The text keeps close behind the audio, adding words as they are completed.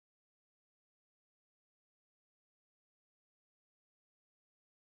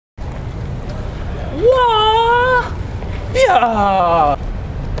Yeah!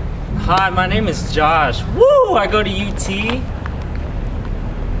 Hi, my name is Josh. Woo! I go to UT.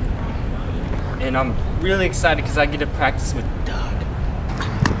 And I'm really excited because I get to practice with Doug.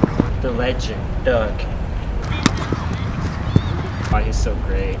 The legend, Doug. Oh, he's so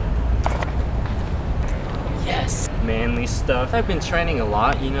great. Yes! Manly stuff. I've been training a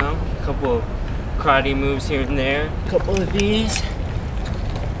lot, you know? A couple of karate moves here and there. A couple of these.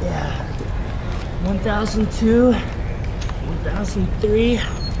 Yeah. 1002. 1003.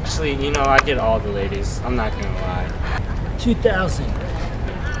 Actually, you know, I get all the ladies. I'm not gonna lie. 2000.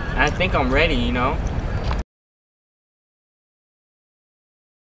 I think I'm ready, you know?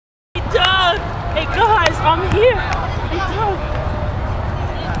 Hey, Doug! Hey, guys, I'm here! Hey, Doug!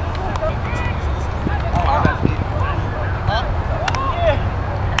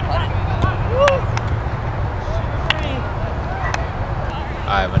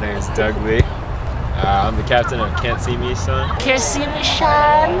 Hi, my name is Doug Lee. I'm the captain of Can't See Me, Son. Can't see me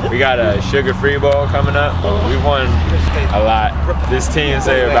shine. We got a sugar-free bowl coming up. We've won a lot. This team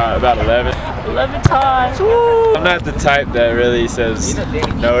say about 11. 11 times. Woo. I'm not the type that really says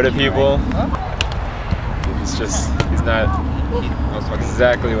no to people. It's just, he's not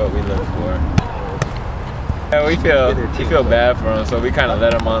exactly what we look for. Yeah, we feel bad for him, so we kind of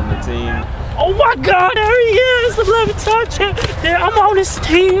let him on the team. Oh my God, there he is, 11-time champ. There, I'm on his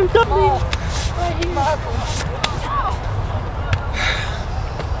team.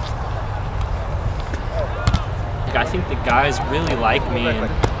 I think the guys really like me. And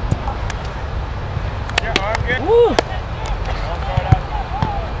woo.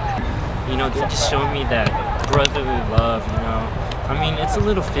 You know, they're just showing me that brotherly love, you know. I mean, it's a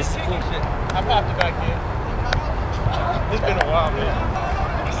little physical. I popped it back in. It's been a while, man.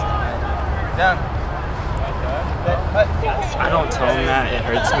 Down. I don't tell them that it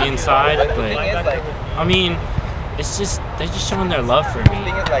hurts me inside, but I mean, it's just, they're just showing their love for me.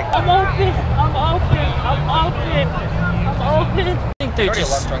 I'm open, I'm open, I'm open, I'm open. I think they're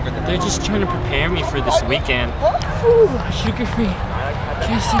just trying to prepare me for this weekend. Ooh, sugar-free.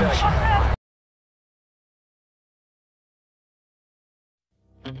 Can't see much.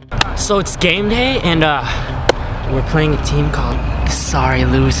 So it's game day, and we're playing a team called Sorry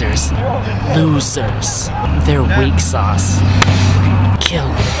Losers. Losers. They're weak sauce. Kill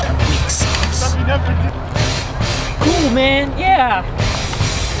them with their weak sauce. Cool, man. Yeah.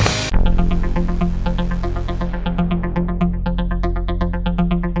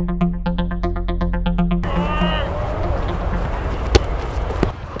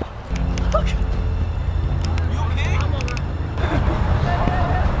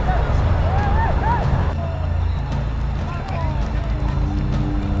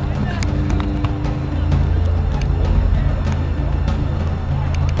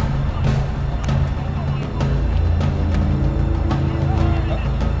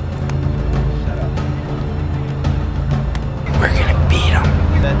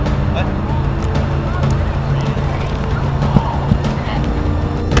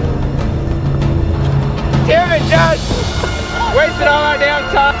 Damn it, Josh! Wasted all our damn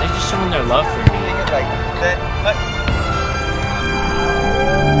time. They're just showing their love for me.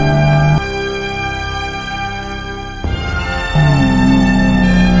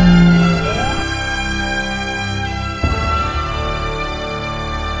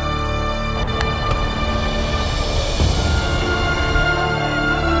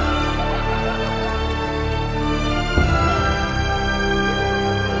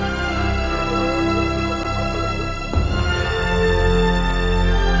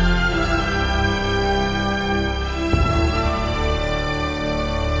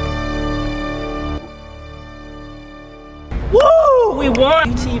 Woo! We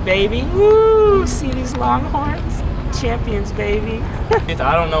won! UT, baby. Woo! See these Longhorns? Champions, baby.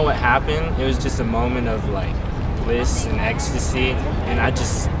 I don't know what happened. It was just a moment of like bliss and ecstasy, and I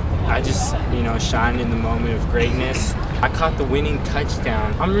just you know, shined in the moment of greatness. I caught the winning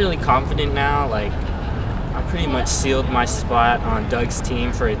touchdown. I'm really confident now. Like, I pretty much sealed my spot on Doug's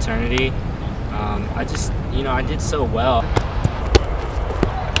team for eternity. I just, you know, I did so well.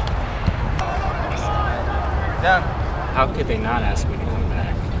 Down. How could they not ask me to come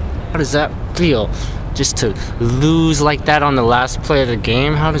back? How does that feel? Just to lose like that on the last play of the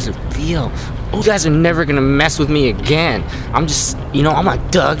game? How does it feel? You guys are never gonna mess with me again. I'm just, you know, I'm on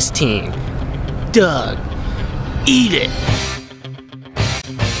Doug's team. Doug, eat it.